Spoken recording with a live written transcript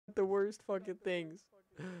the worst fucking things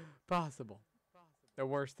possible. The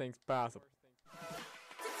worst things possible.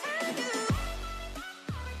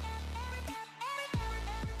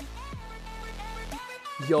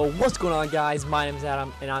 Yo, what's going on, guys? My name's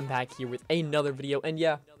Adam, and I'm back here with another video. And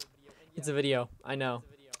yeah, it's a video. I know.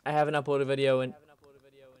 I haven't uploaded a video in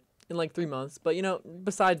like 3 months. But, you know,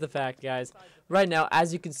 besides the fact, guys, right now,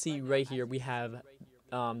 as you can see right here, we have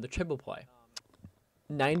the triple play.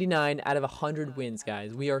 99 out of 100 wins,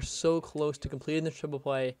 guys. We are so close to completing the triple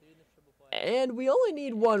play. And we only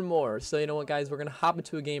need one more. So, you know what, guys? We're going to hop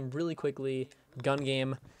into a game really quickly. Gun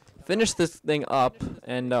game. Finish this thing up.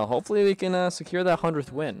 And hopefully we can secure that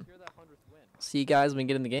 100th win. See you guys when we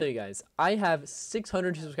get in the game. So, you guys, I have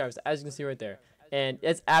 600 subscribers, as you can see right there. And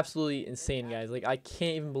it's absolutely insane, guys. Like, I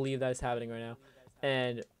can't even believe that is happening right now.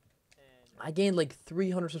 And I gained like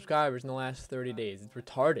 300 subscribers in the last 30 days. It's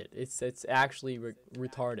retarded. It's actually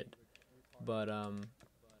retarded. But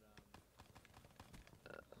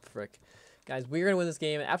frick, guys, we're gonna win this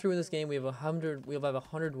game. And after we win this game, we have 100. We'll have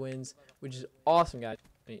 100 wins, which is awesome, guys.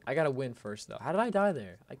 I gotta win first, though. How did I die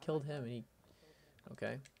there? I killed him, and he.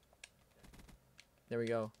 Okay. There we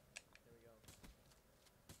go.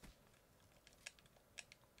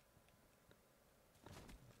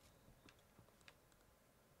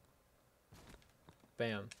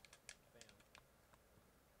 Bam.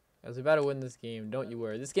 Guys, we better win this game. Don't you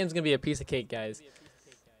worry. This game's gonna be a piece of cake, guys.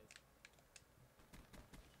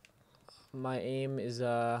 My aim is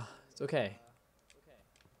it's okay.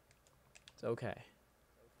 It's okay.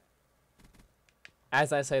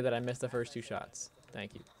 As I say that, I missed the first 2 shots.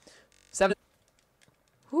 Thank you. 7.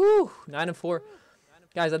 Whoo! 9 and 4.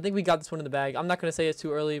 Guys, I think we got this one in the bag. I'm not gonna say it's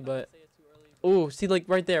too early, but ooh, see, like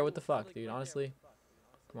right there. What the fuck, dude? Honestly,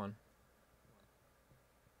 come on.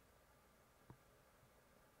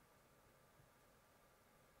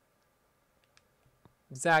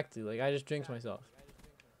 Exactly, like I just jinxed myself.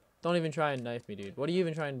 Don't even try and knife me, dude. What are you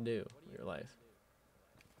even trying to do with your life?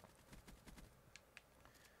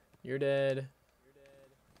 You're dead.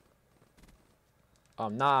 Oh,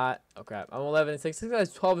 I'm not. Oh crap. I'm 11 and 6. This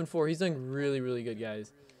guy's 12 and 4. He's doing really, really good,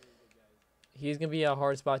 guys. He's gonna be a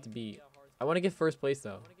hard spot to beat. I want to get first place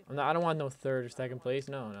though. I don't want no 3rd or 2nd place.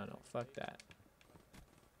 No. Fuck that.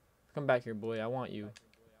 Come back here, boy. I want you.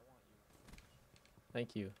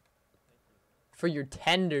 Thank you. For your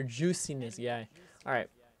tender juiciness, guy. Alright.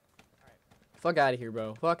 Fuck out of here,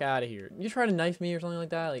 bro. Fuck out of here. You trying to knife me or something like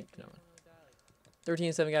that? Like, no. 13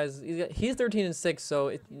 and 7, guys. He's 13 and 6,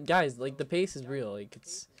 so guys, like the pace is real. Like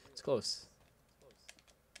it's close.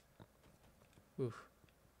 Oof.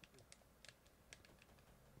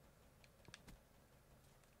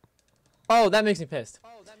 Oh, that makes me pissed.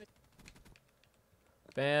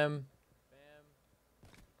 Bam.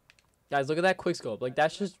 Guys, look at that quick scope. Like,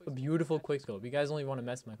 that's just a beautiful quick scope. You guys only want to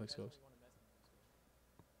mess with my quick scopes.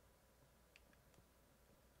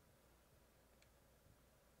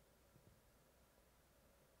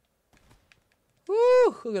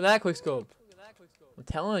 Woo! Look at that quick scope. I'm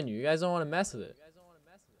telling you, you guys don't want to mess with it.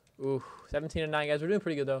 Ooh, 17 and 9, guys. We're doing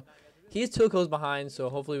pretty good, though. He's 2 kills behind, so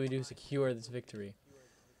hopefully we do secure this victory.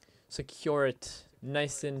 Secure it.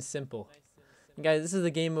 Nice and simple. And guys, this is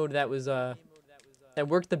the game mode that was, that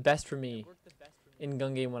worked the best for me in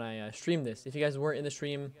gun game when I streamed this. If you guys weren't in the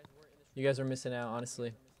stream, you guys are missing out,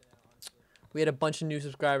 honestly. We had a bunch of new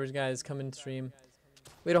subscribers, guys, come in stream.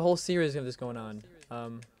 We had a whole series of this going on.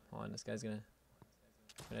 Hold on, this guy's gonna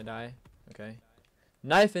die. Okay.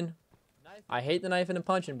 Knifing. I hate the knifing and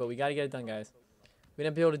punching, but we gotta get it done, guys. We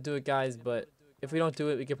didn't be able to do it, guys, but if we don't do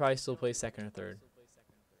it, we could probably still play 2nd or 3rd.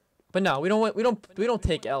 But no, we don't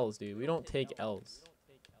take L's, dude. We don't take L's.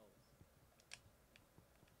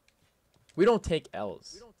 We don't take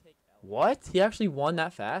L's. What? He actually won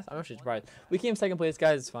that fast? I'm actually surprised. We came 2nd place,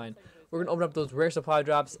 guys. It's fine. We're going to open up those rare supply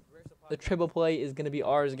drops. The triple play is going to be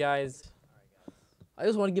ours, guys. I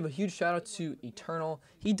just want to give a huge shout out to Eternal.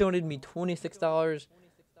 He donated me $26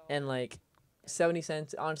 and like 70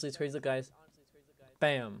 cents. Honestly, it's crazy. Look, guys.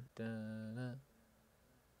 Bam. Da-da.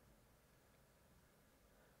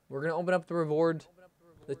 We're going to open up the reward.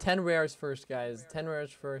 The 10 rares first, guys. 10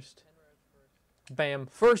 rares first. Bam.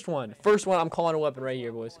 First one. I'm calling a weapon right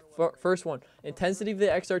here, boys. First one. Intensity for the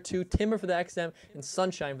XR2, Timber for the XM, and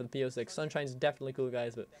Sunshine for the PO6. Sunshine's definitely cool,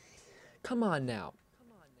 guys, but come on now.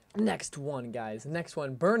 Next one, guys. Next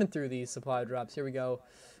one. Burning through these supply drops. Here we go.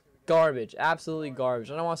 Garbage. Absolutely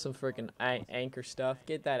garbage. I don't want some freaking anchor stuff.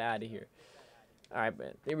 Get that out of here. Alright,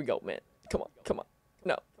 man. Here we go, man. Come on.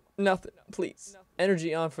 No. Nothing. Please.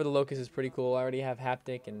 Energy on for the Locust is pretty cool. I already have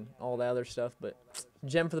haptic and all that other stuff, but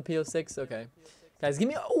gem for the PO6. Okay. Guys, give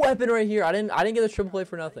me a weapon right here. I didn't get the triple play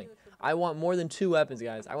for nothing. I want more than 2 weapons,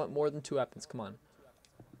 guys. I want more than 2 weapons. Come on.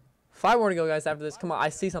 5 more to go, guys, after this. Come on. I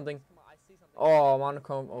see something. Oh,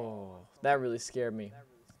 monochrome. Oh, that really scared me.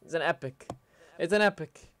 It's an epic. It's an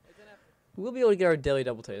epic. We'll be able to get our daily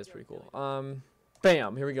double today. That's pretty cool.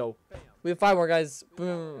 Bam. Here we go. We have 5 more, guys.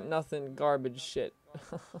 Boom. Nothing. Garbage shit.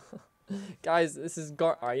 Guys, this is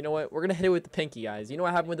alright, you know what? We're going to hit it with the pinky, guys. You know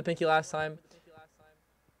what happened with the pinky last time?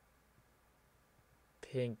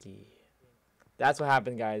 Pinky. That's what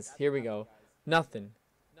happened, guys. Here we go. Nothing.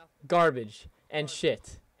 Garbage. And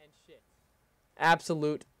shit.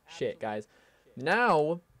 Absolute shit, guys.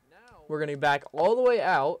 Now, we're going to back all the way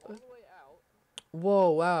out. Whoa,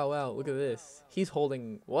 wow, wow. Look at this. He's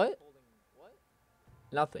holding what?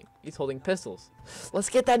 Nothing. He's holding pistols. Let's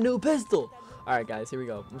get that new pistol. Alright, guys. Here we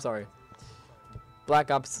go. I'm sorry.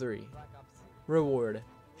 Black Ops 3. Reward.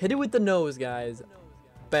 Hit it with the nose, guys.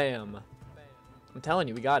 Bam. I'm telling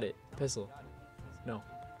you, we got it. Pistol. No.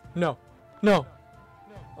 No. No.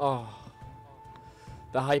 Oh.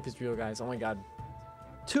 The hype is real, guys. Oh my god.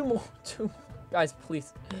 2 more. 2 more. Guys,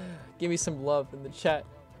 please. Give me some love in the chat.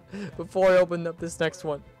 Before I open up this next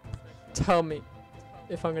one. Tell me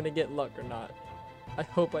if I'm going to get luck or not. I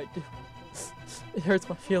hope I do. It hurts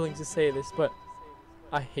my feelings to say this, but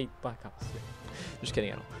I hate Black Ops 3. Just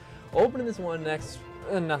kidding, I don't. Opening this one next.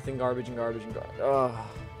 Nothing. Garbage and garbage and garbage. Oh,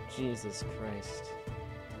 Jesus Christ.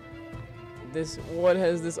 What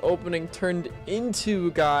has this opening turned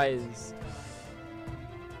into, guys?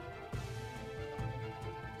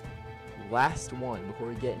 Last one before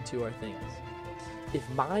we get into our things. If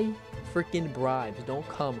my freaking bribes don't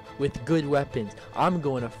come with good weapons, I'm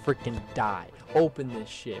going to freaking die. Open this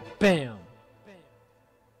shit. Bam.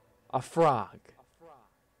 A frog.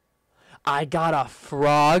 I got a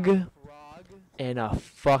frog and a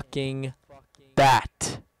fucking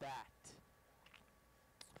bat.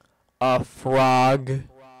 A frog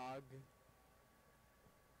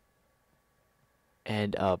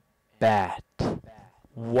and a bat.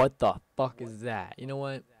 What the fuck is that? You know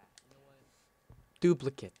what?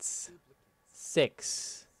 Duplicates.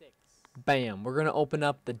 6. Bam. We're going to open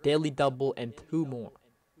up the daily double and 2 more.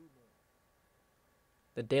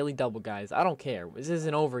 The daily double, guys. I don't care. This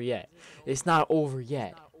isn't over yet. It's not over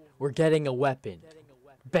yet. We're getting a weapon.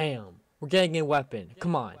 Bam. We're getting a weapon.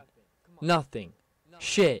 Come on. Nothing.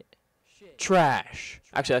 Shit. Trash.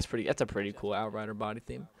 Actually, that's a pretty cool Outrider body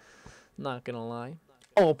theme. Not gonna lie.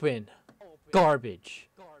 Open. Garbage.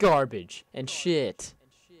 Garbage. And shit.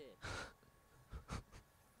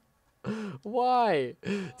 Why?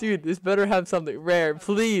 Dude, this better have something rare.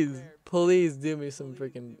 Please. Please do me some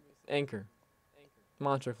freaking anchor.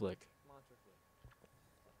 Mantra flick.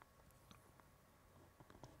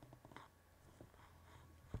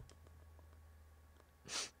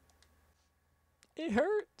 It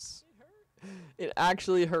hurts. It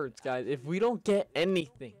actually hurts, guys. If we don't get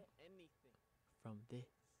anything from this,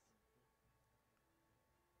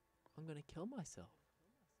 I'm gonna kill myself.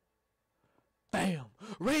 Bam!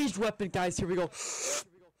 Ranged weapon, guys. Here we go.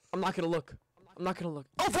 I'm not gonna look. I'm not gonna look.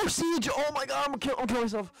 Oh, for siege! Oh my god, I'm gonna kill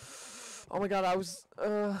myself. Oh my god, I was.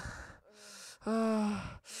 Oh,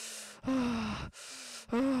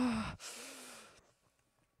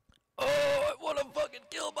 I want to fucking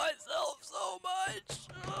kill myself so much.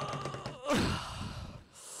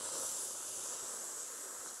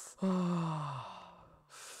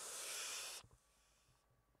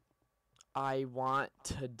 I want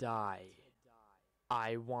to die.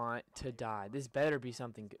 I want to die. This better be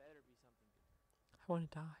something good. I want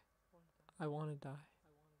to die. I want to die.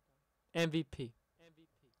 MVP.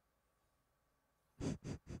 We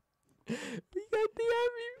got the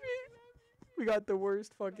MVP. We got the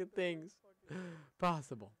worst fucking things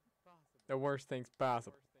possible. The worst things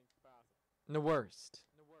possible. The worst.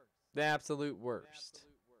 The absolute worst.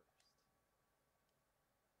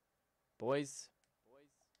 Boys.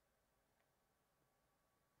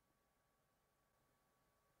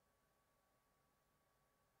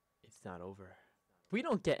 It's not over. If we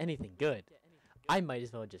don't get anything good, I might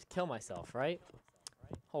as well just kill myself, right?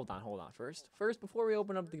 Hold on. First, before we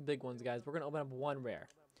open up the big ones, guys, we're going to open up one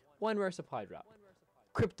rare supply drop.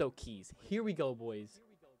 Crypto keys. Here we go, boys.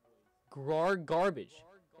 Garbage.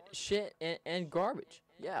 Shit and garbage.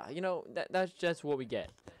 Yeah, you know, that's just what we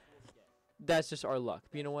get. That's just our luck.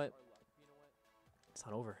 But you know what? It's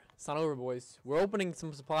not over. It's not over, boys. We're opening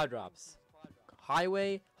some supply drops.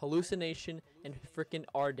 Highway, hallucination, and freaking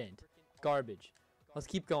ardent. Garbage. Let's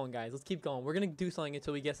keep going, guys. Let's keep going. We're going to do something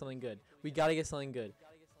until we get something good. We got to get something good.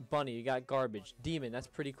 Bunny, you got garbage. Demon, that's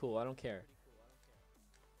pretty cool. I don't care.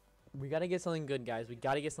 We got to get something good, guys. We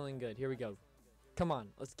got to get something good. Here we go. Come on.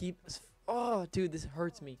 Let's keep... Oh, dude, this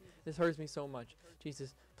hurts me. This hurts me so much.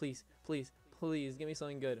 Jesus. Please, please, please, give me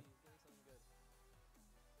something good.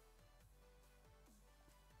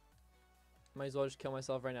 Might as well just kill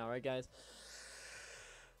myself right now, right, guys?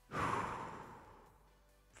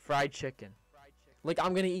 Fried chicken. Like,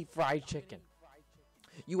 I'm gonna eat fried chicken.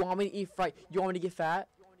 You want me to eat fried? You want me to get fat?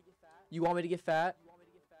 You want me to get fat?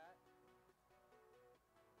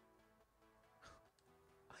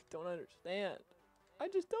 I don't understand. I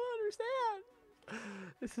just don't understand.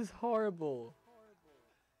 This is horrible.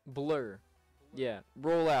 Blur. Yeah.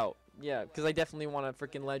 Roll out. Yeah, because I definitely want a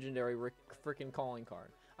freaking legendary freaking calling card.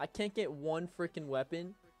 I can't get one freaking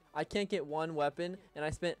weapon. I can't get one weapon, and I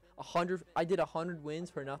spent 100. I did 100 wins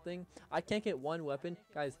for nothing. I can't get one weapon,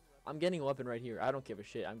 guys. I'm getting a weapon right here. I don't give a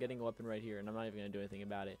shit. I'm getting a weapon right here, and I'm not even gonna do anything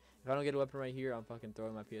about it. If I don't get a weapon right here, I'm fucking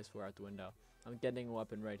throwing my PS4 out the window. I'm getting a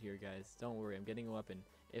weapon right here, guys. Don't worry. I'm getting a weapon.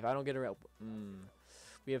 If I don't get a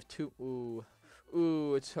we have two. Ooh,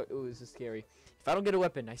 this is scary. If I don't get a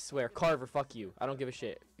weapon, I swear, Carver, fuck you. I don't give a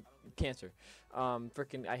shit. Cancer.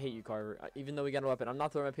 Freaking, I hate you, Carver. Even though we got a weapon, I'm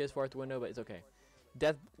not throwing my PS4 out the window, but it's okay.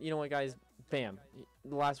 Death. You know what, guys? Bam.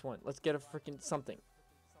 The last one. Let's get a freaking something.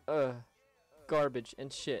 Garbage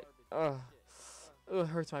and shit. It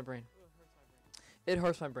hurts my brain. It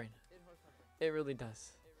hurts my brain. It really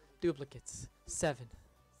does. Duplicates. 7.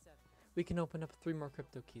 We can open up 3 more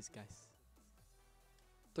crypto keys, guys.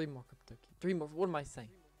 3 more crypto keys. 3 more. What am I saying?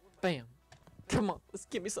 Bam. Come on. Let's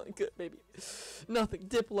give me something good, baby. Nothing.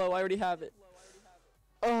 Diplo. I already have it.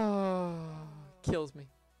 Oh. Kills me.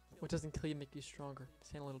 What doesn't kill you make you stronger.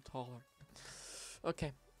 Stand a little taller.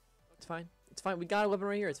 Okay. It's fine. It's fine. We got a weapon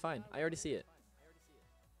right here. It's fine. I already see it.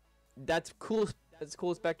 That's cool. That's the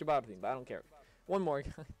coolest Spectre Bottle thing, but I don't care. One more.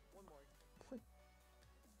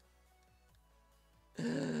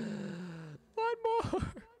 One more.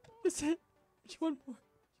 That's it. Just one more.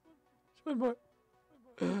 Just one more.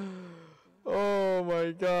 Oh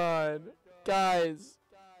my god. Guys.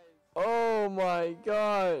 Oh my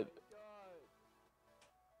god.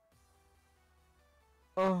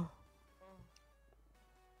 Oh.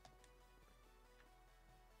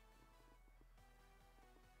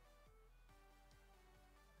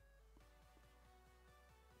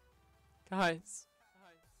 Guys.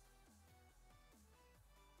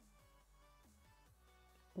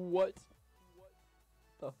 What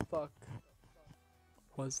the fuck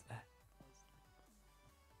was that?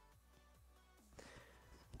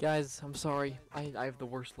 Guys, I'm sorry. I have the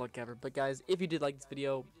worst luck ever. But guys, if you did like this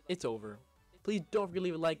video, it's over. Please don't forget to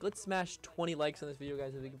leave a like. Let's smash 20 likes on this video,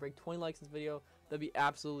 guys. If we can break 20 likes in this video, that'd be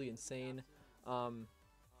absolutely insane. You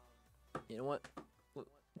know what?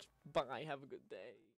 Bye. Have a good day.